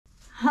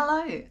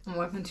Hello and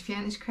welcome to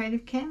Fiona's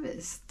Creative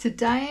Canvas.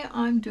 Today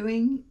I'm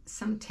doing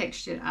some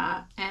textured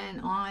art and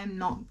I'm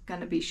not going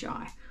to be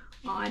shy.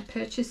 I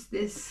purchased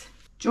this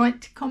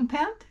joint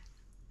compound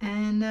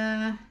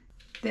and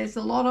there's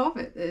a lot of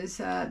it. There's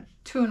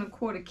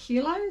 2¼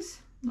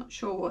 kilos. Not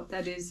sure what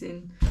that is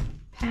in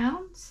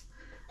pounds,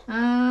 but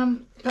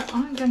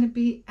I'm going to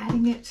be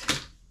adding it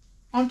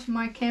onto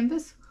my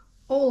canvas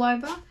all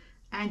over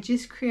and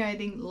just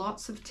creating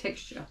lots of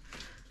texture.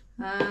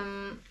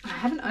 I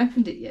haven't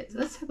opened it yet.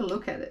 Let's have a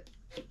look at it.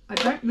 I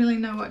don't really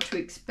know what to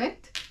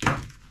expect.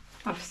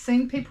 I've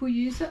seen people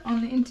use it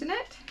on the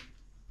internet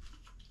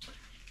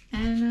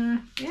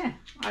and yeah,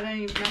 I don't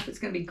even know if it's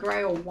going to be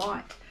grey or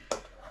white.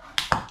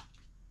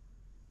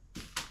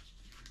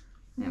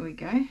 There we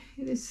go.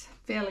 It is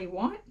fairly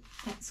white.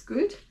 That's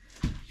good.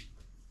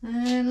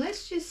 And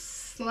let's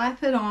just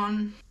slap it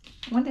on.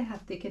 I wonder how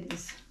thick it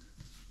is.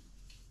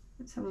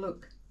 Let's have a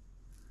look.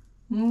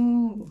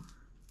 Ooh.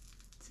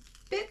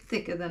 Bit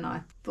thicker than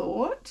I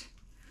thought.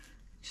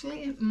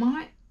 Actually, it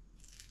might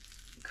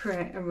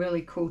create a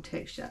really cool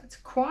texture. It's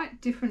quite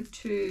different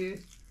to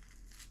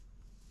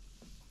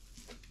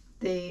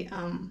the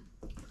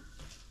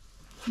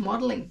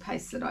modeling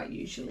paste that I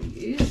usually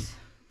use.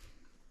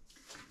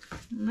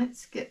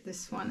 Let's get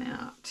this one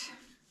out.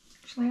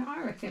 Actually,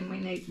 I reckon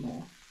we need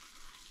more.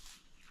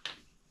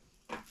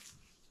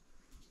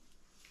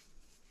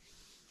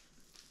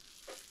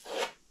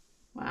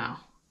 Wow.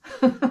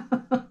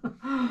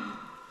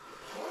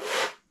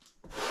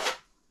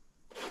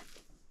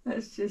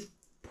 Let's just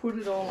put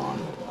it all on.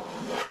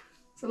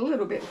 It's a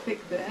little bit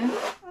thick there.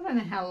 I don't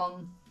know how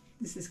long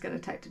this is going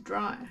to take to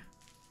dry.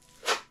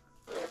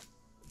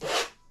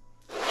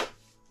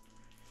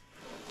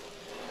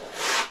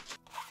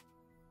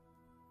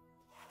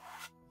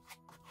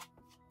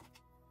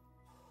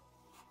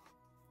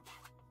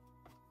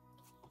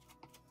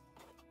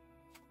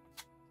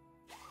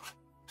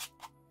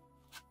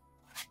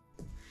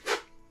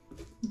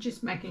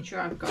 Just making sure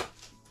I've got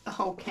the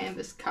whole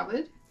canvas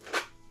covered.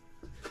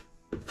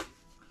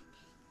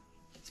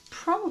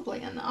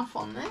 Probably enough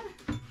on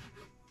there.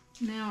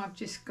 Now I've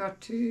just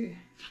got to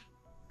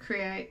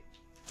create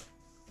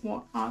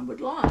what I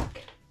would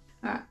like.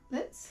 Alright,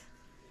 let's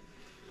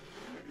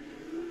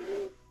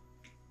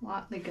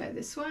lightly go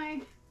this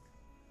way.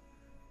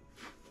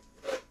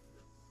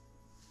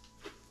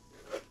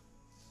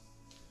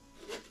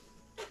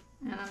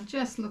 And I'm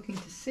just looking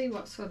to see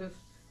what sort of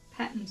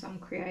patterns I'm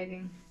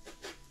creating.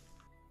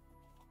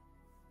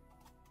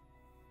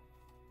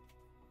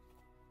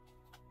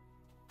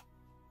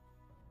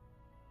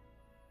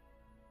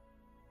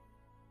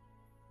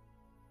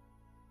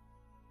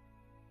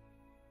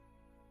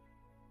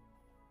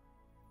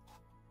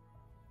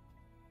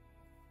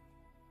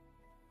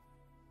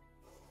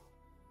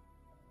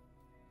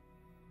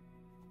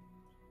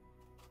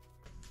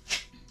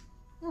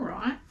 All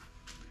right.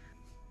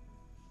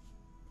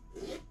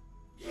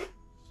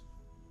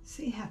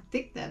 See how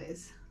thick that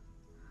is.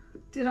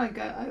 Did I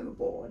go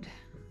overboard?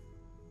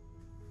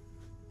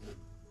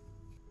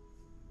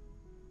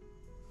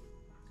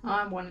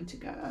 I wanted to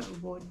go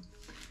overboard.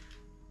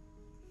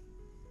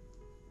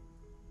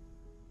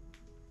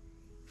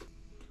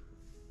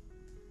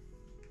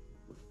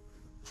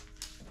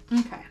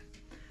 Okay.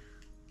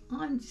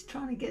 I'm just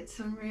trying to get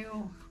some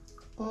real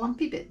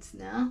lumpy bits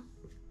now.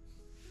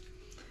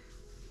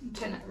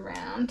 Turn it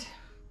around.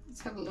 Let's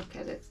have a look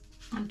at it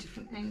on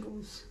different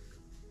angles.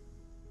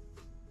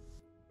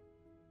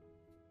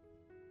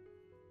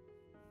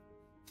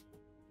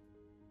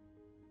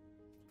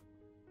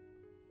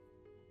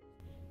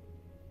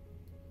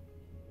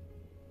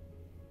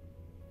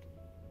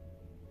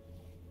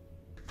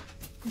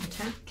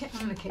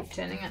 I'm going to keep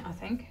turning it, I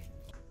think.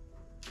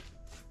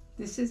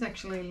 This is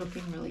actually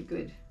looking really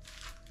good.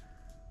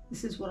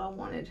 This is what I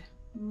wanted.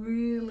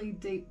 Really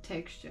deep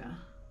texture.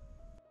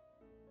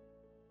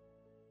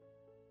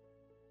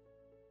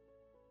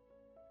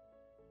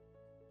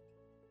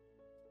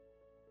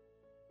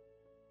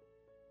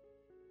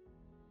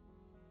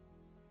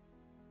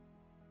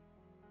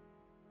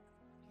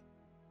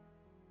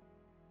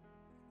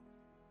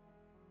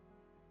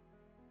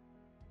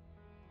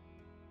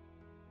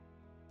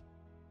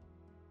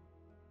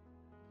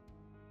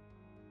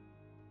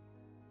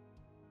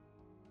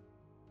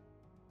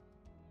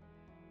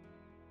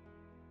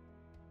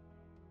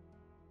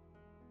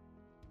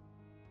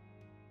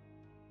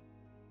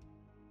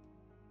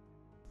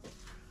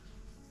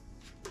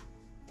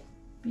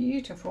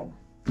 Beautiful.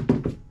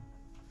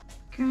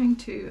 Going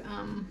to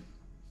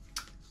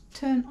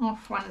turn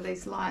off one of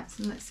these lights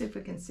and let's see if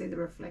we can see the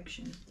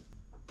reflection.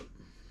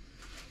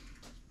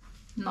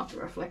 Not the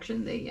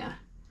reflection, the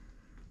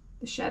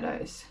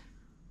shadows.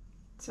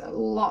 So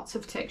lots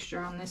of texture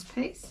on this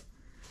piece.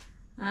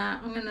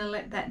 I'm going to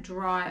let that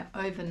dry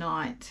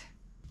overnight.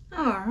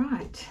 All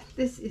right,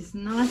 this is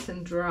nice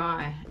and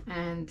dry,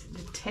 and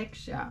the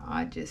texture,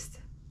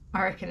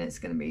 I reckon it's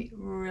going to be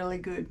really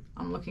good.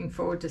 I'm looking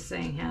forward to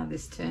seeing how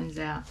this turns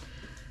out.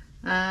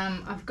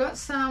 I've got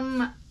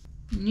some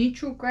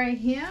neutral grey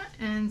here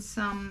and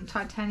some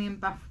titanium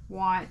buff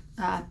white,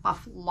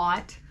 buff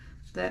light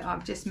that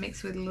I've just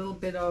mixed with a little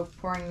bit of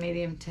pouring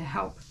medium to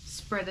help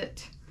spread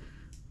it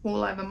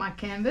all over my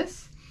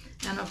canvas.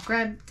 And I've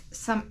grabbed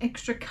some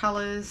extra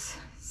colours,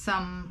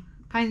 some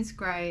Payne's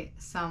Grey,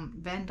 some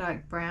Van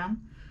Dyke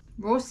Brown,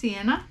 raw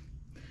sienna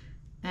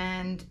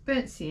and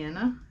burnt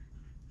sienna,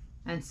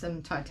 and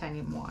some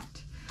titanium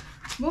white.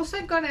 I've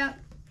also got out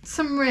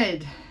some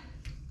red.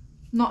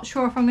 Not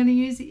sure if I'm going to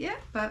use it yet,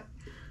 but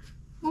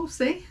we'll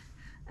see.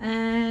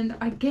 And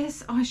I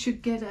guess I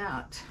should get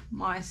out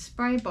my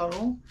spray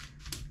bottle.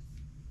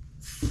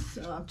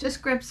 So I've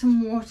just grabbed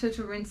some water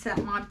to rinse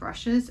out my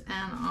brushes,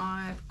 and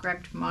I've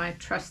grabbed my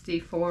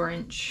trusty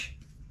 4-inch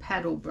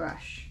paddle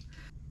brush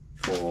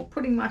for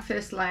putting my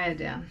first layer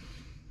down.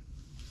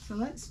 So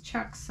let's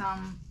chuck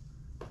some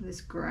of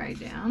this grey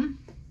down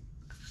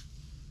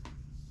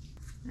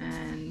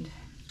and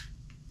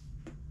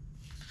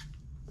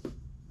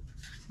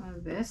some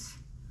of this.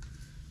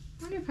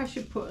 I wonder if I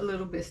should put a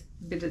little bit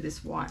of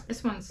this white.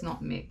 This one's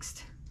not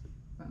mixed,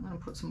 but I'm going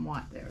to put some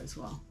white there as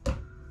well.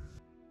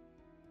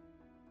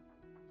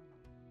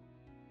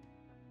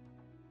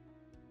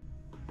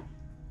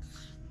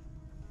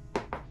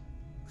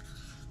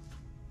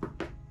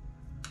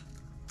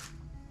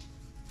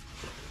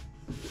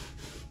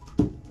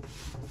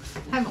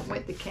 Haven't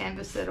wet the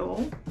canvas at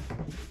all,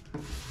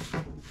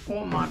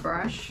 or my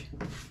brush.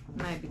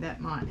 Maybe that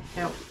might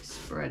help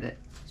spread it.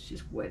 Let's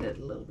just wet it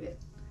a little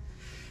bit.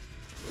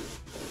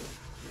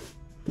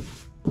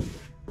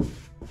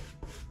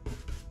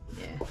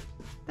 Yeah,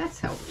 that's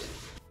helped.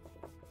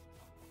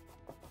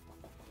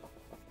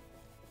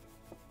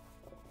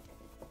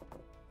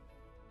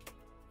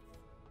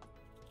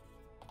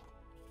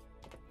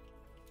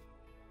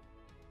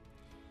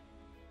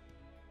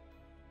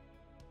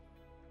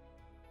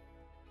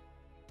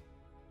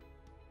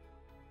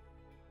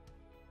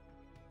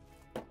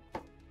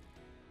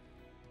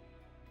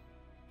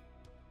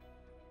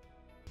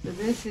 So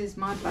this is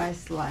my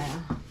base layer.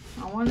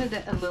 I wanted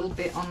it a little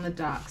bit on the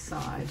dark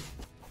side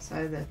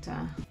so that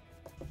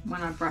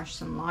when I brush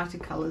some lighter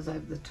colours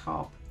over the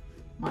top,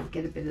 might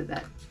get a bit of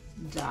that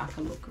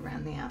darker look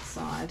around the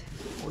outside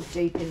or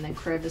deep in the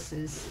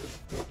crevices.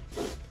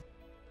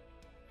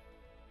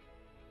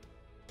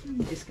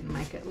 I'm just going to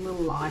make it a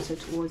little lighter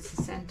towards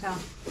the centre.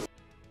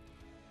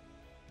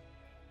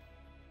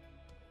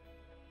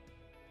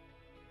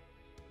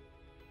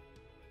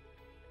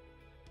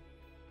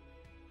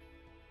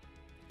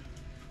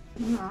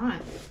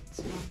 Alright, it's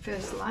my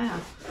first layer.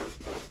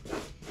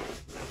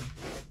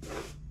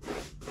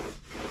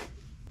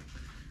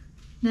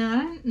 Now, I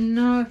don't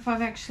know if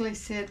I've actually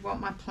said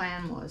what my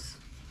plan was.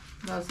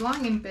 I was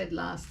lying in bed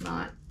last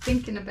night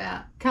thinking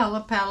about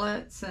colour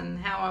palettes and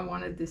how I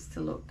wanted this to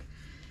look.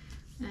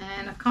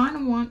 And I kind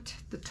of want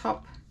the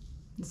top,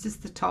 this is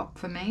the top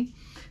for me,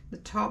 the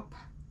top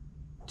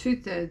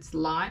 2/3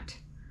 light,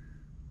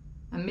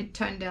 a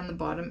mid-tone down the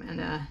bottom and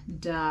a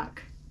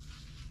dark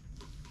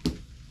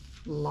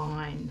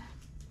line.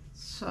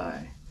 So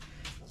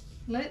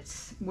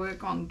let's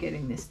work on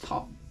getting this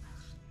top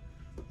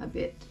a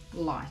bit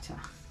lighter.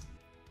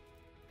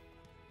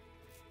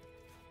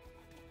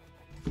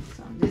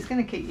 So I'm just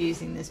going to keep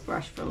using this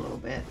brush for a little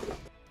bit.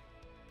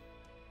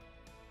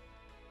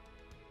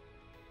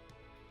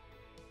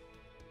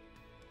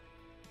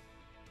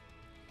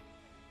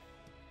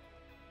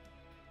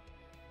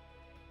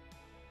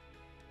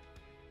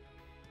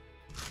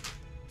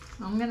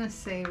 I'm going to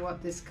see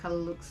what this colour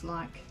looks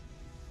like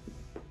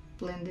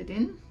blended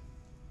in.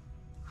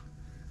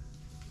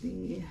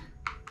 The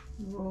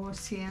raw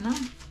sienna,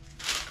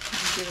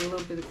 give it a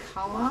little bit of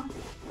colour.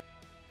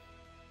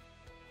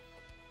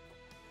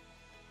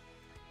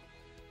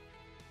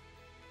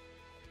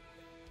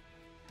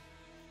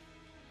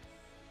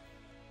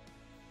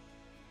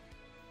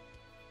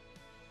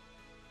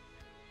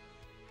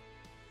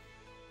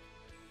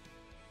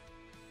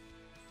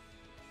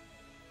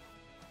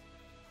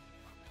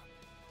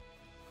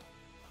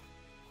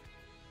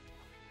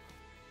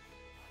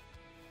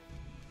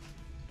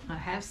 I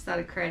have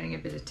started creating a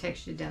bit of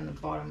texture down the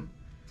bottom,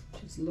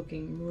 which is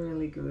looking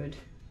really good.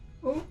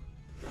 Oh.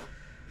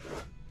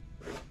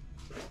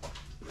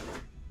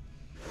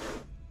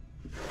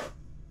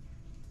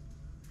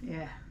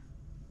 Yeah,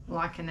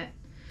 liking it.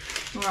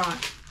 All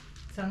right,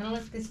 so I'm gonna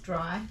let this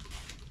dry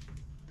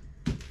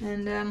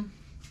and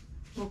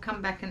we'll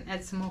come back and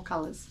add some more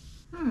colors.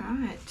 All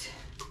right,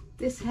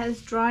 this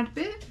has dried a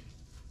bit.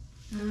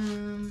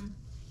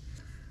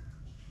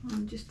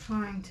 I'm just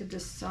trying to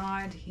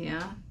decide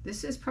here.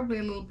 This is probably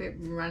a little bit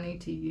runny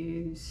to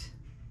use.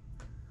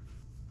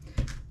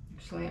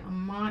 Actually, I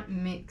might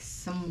mix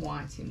some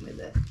white in with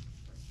it.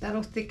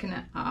 That'll thicken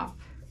it up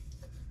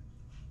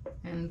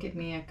and give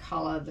me a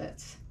colour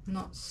that's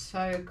not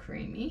so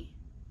creamy.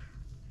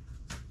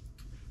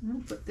 I'm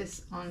going to put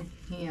this on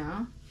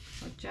here.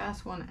 I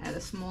just want to add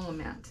a small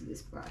amount to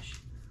this brush.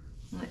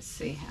 Let's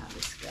see how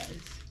this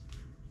goes.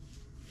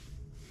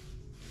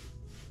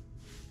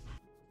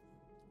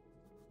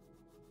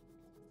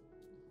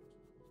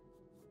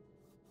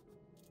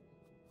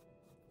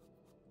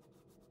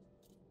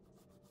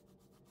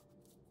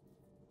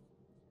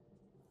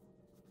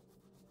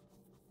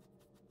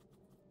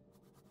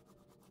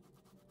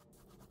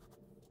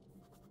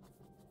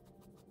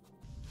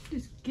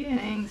 Just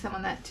getting some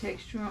of that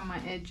texture on my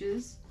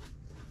edges.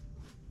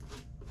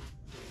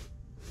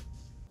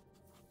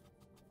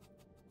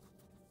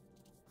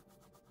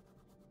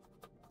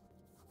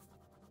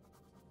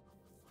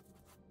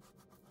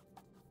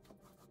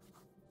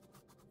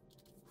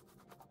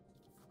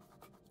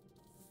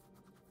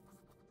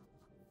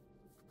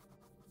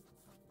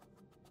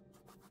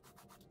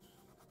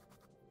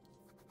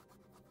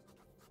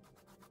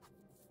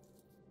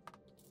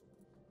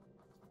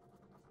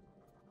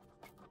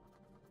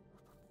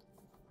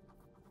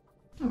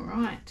 All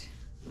right,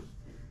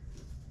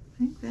 I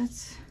think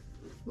that's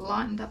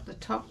lightened up the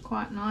top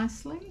quite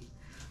nicely.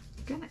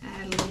 I'm going to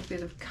add a little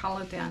bit of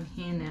colour down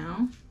here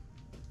now.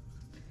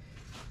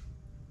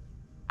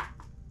 I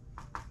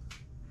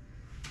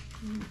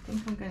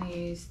think I'm going to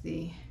use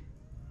the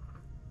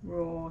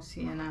raw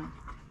sienna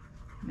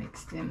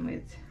mixed in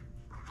with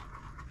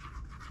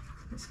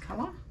this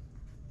colour.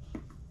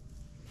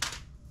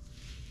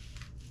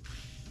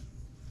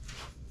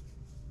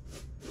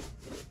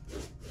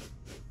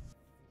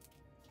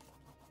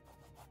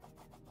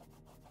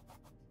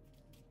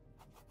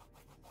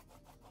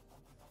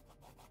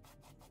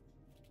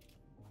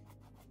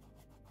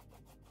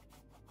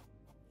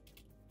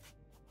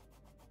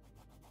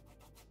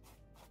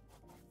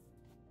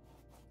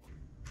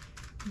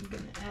 I'm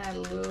going to add a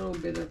little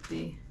bit of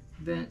the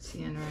burnt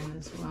sienna in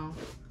as well.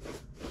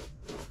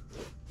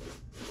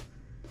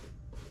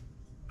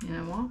 You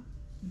know what?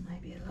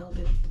 Maybe a little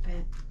bit of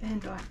the Van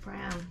Dyke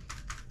brown.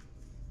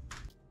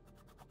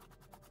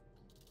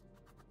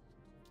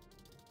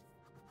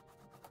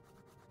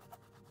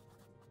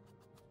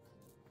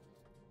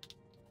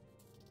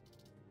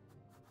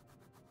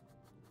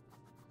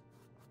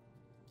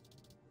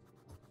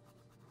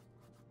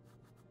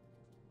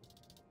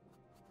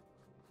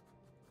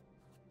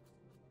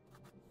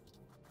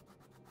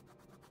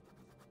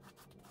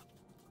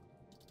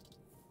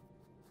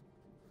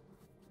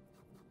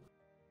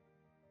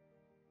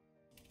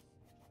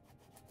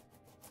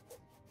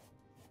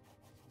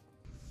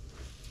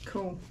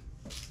 Cool.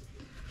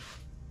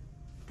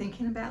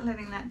 Thinking about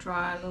letting that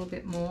dry a little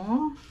bit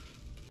more.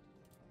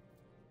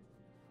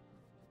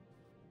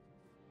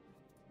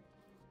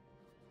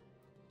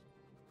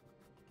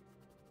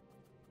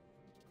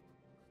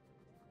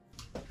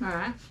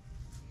 Alright, I'm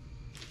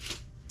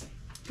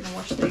going to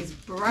wash these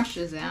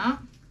brushes out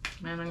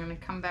and I'm going to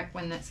come back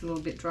when that's a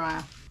little bit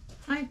drier.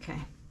 Okay,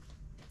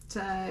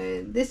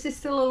 so this is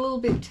still a little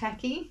bit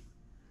tacky,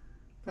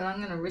 but I'm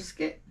going to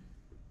risk it.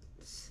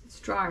 It's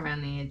dry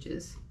around the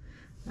edges.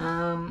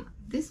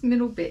 This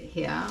middle bit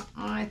here,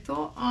 I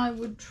thought I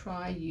would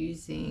try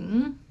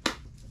using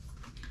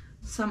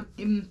some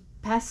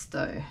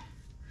impasto.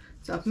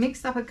 So I've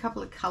mixed up a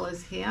couple of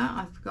colours here.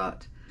 I've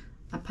got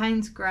a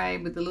Payne's grey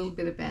with a little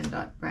bit of Van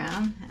Dyke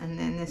brown, and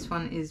then this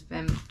one is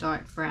Van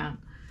Dyke brown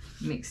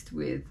mixed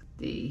with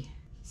the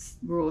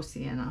raw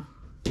sienna.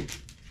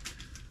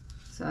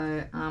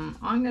 So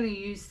I'm going to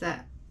use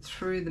that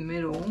through the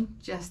middle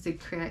just to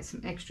create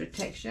some extra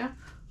texture.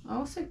 I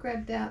also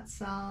grabbed out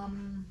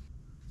some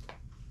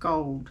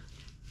gold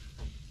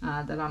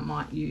that I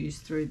might use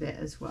through there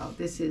as well.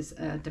 This is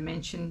a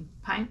dimension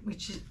paint,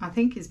 which I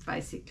think is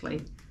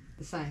basically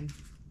the same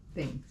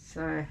thing.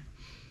 So I'm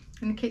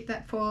going to keep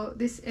that for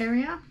this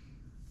area.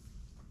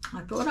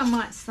 I thought I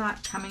might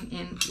start coming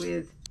in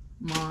with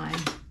my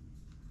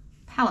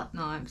palette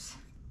knives.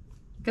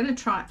 I'm going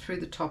to try it through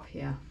the top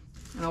here,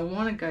 and I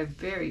want to go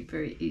very,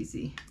 very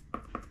easy.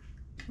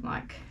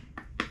 Like,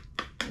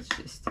 let's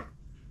just...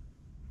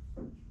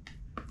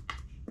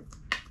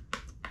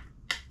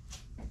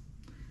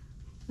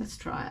 let's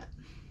try it.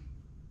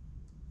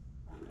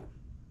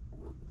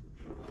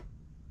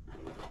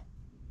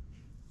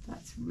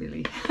 That's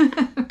really...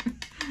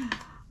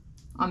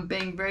 I'm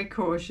being very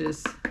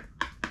cautious.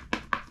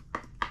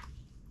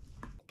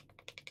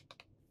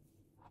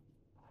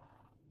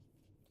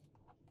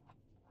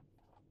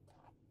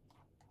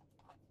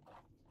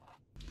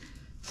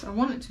 So I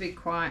want it to be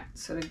quite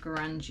sort of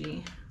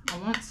grungy. I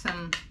want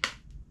some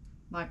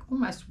like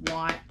almost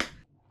white.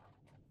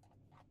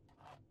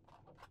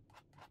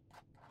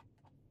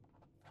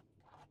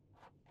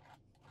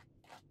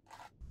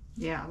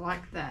 Yeah, I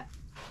like that.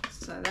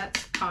 So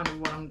that's kind of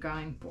what I'm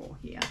going for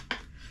here.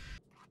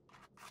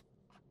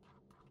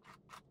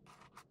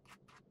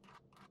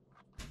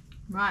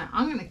 Right,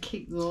 I'm going to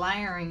keep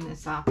layering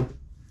this up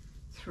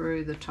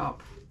through the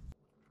top.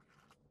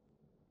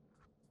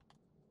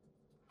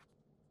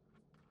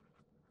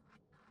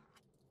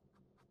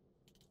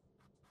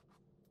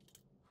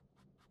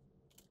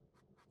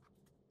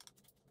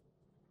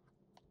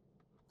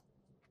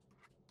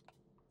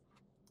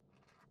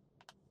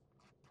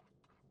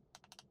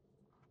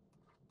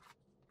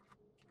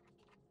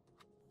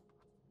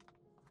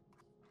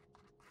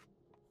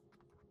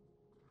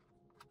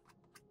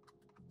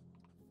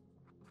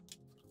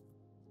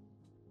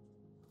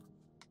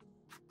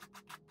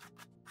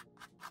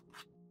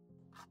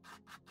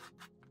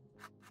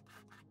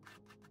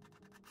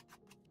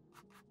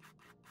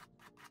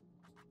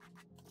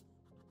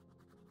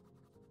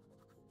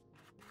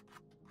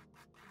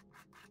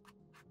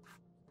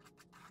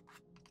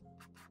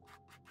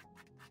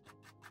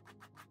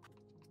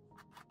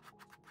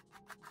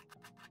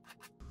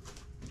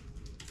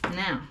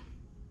 Now,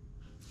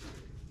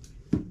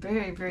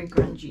 very, very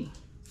grungy.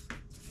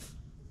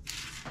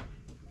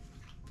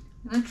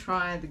 I'm going to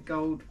try the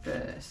gold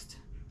first.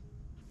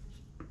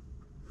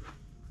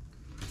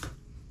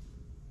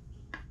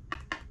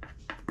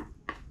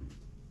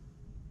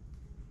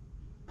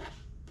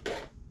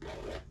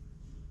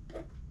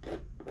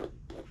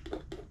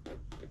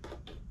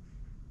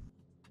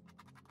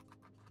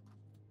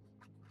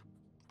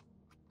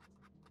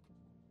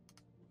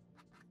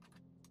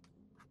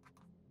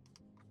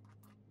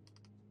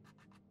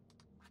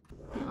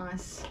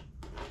 Nice.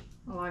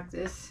 I like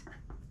this.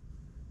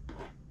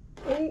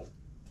 Oh,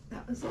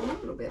 that was a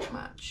little bit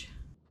much.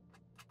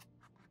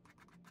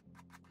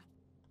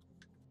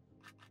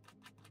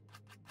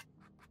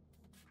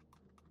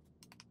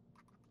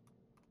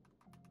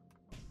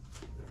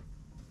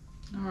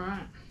 All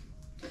right,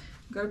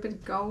 got a bit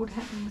of gold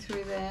happening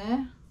through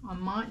there. I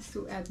might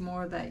still add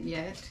more of that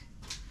yet.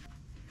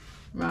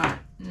 Right,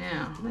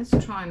 now let's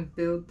try and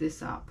build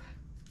this up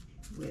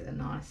with a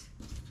nice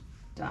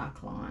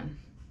dark line.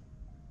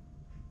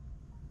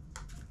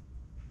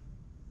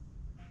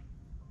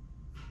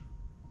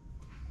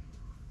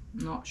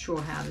 Not sure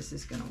how this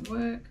is going to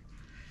work.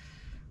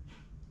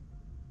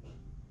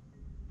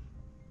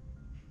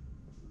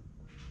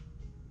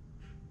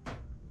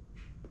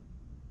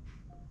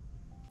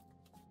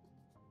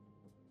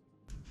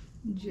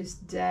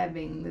 Just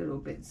dabbing little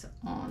bits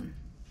on.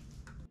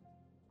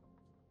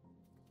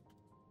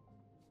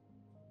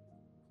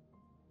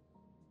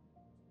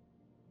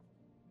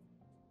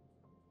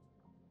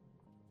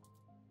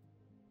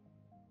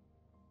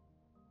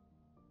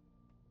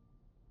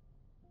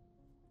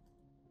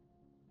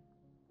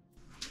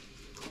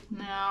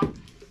 Now,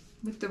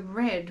 with the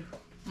red,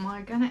 am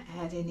I going to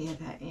add any of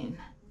that in?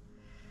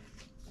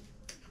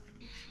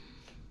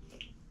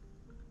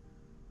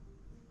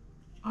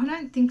 I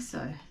don't think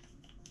so.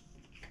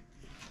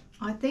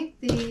 I think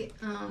the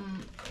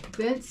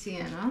burnt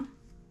sienna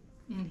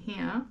in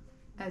here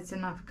adds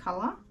enough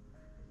colour.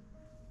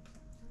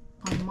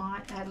 I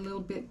might add a little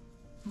bit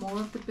more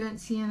of the burnt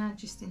sienna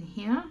just in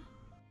here.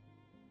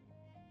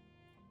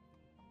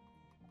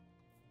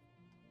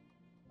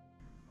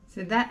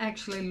 So that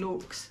actually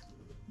looks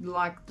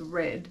like the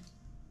red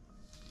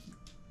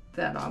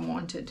that I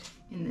wanted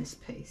in this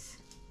piece.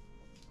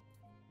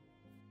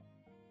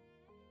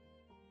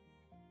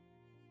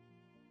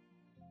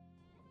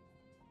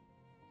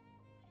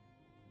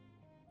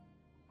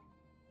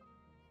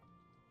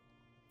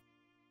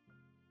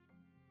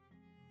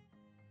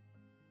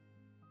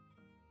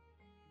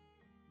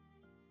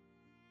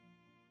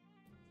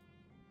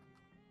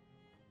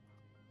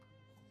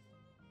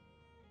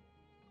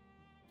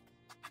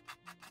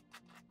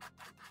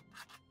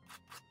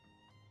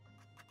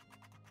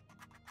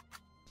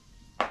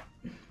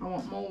 I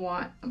want more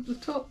white up the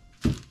top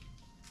and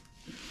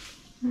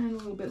a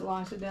little bit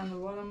lighter down the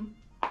bottom.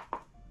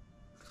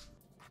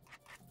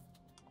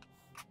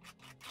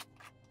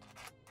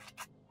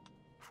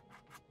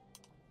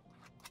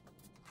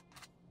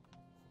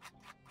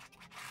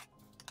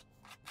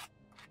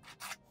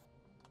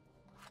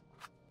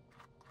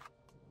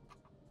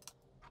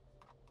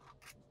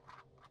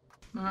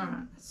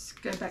 Alright, let's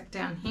go back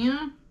down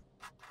here.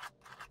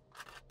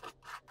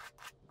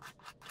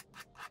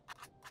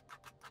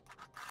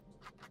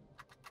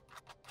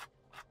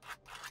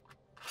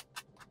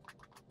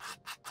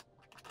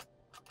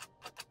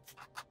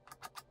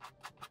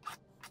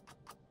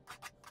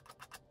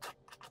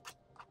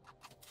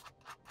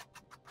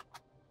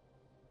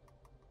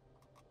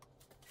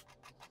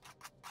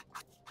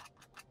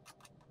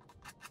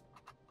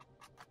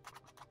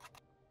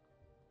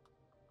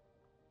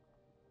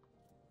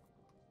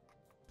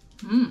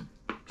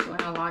 Actually,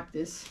 I like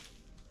this.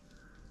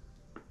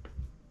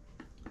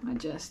 I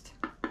just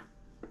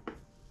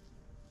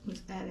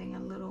was adding a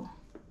little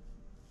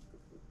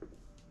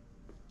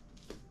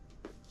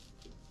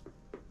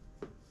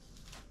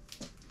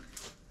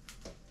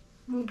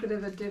bit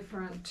of a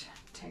different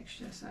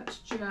texture, so it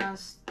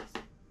just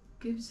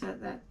gives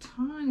it that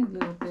tiny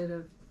little bit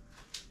of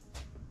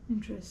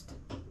interest.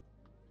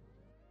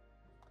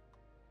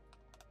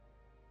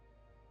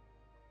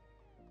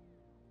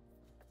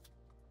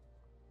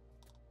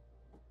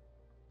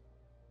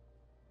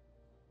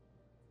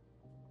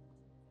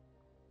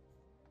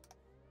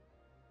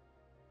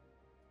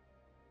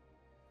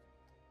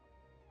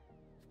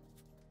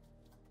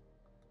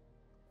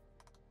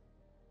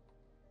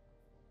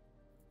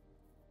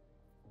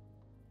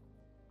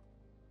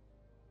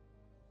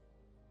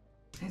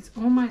 It's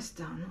almost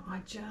done. I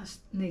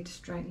just need to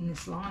straighten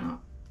this line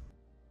up.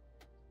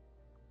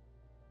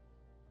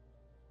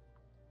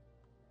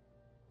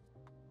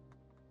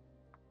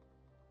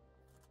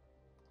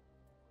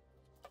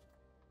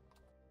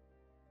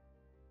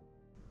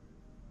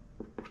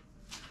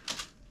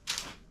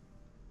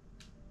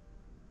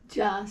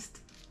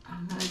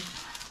 I'm going to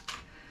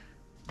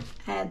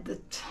add the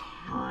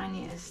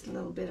tiniest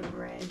little bit of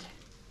red.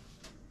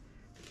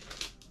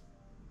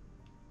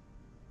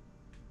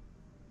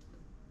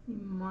 You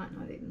might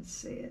not even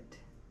see it.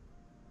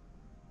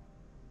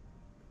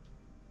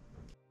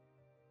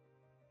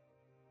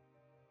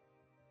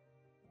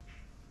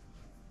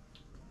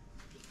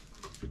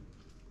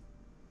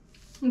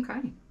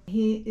 Okay,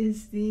 here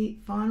is the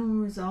final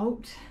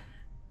result,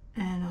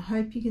 and I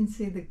hope you can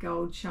see the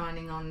gold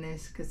shining on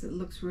this because it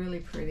looks really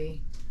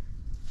pretty.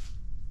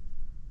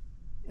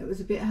 It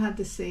was a bit hard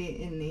to see it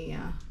in the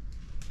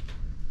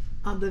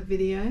other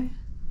video,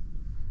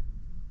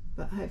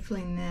 but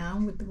hopefully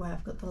now with the way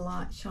I've got the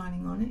light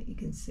shining on it, you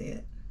can see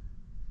it.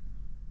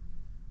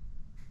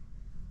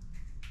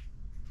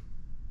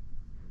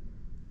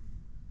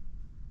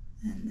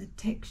 And the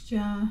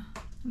texture,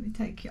 let me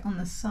take you on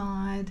the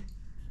side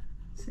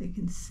so you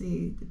can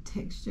see the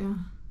texture.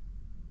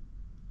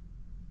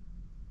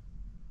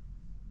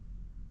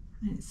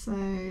 And it's so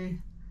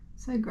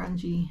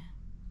grungy.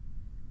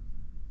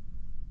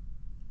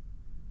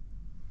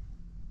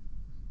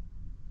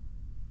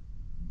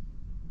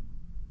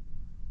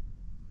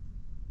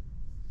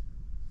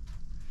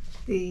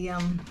 The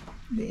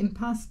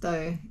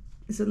impasto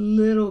is a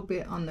little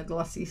bit on the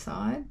glossy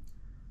side,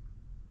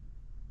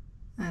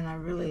 and I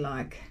really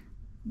like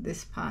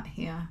this part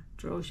here,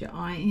 draws your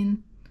eye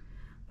in.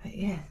 But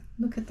yeah,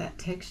 look at that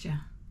texture.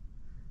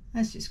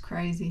 That's just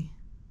crazy.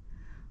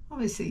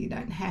 Obviously you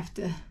don't have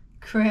to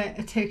create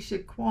a texture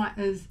quite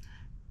as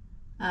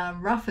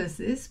rough as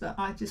this, but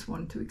I just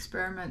wanted to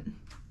experiment,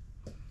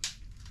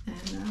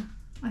 and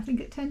I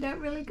think it turned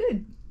out really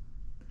good.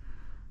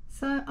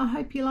 So I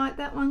hope you like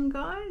that one,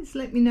 guys.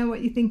 Let me know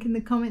what you think in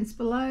the comments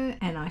below,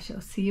 and I shall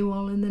see you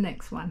all in the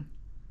next one.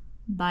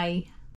 Bye.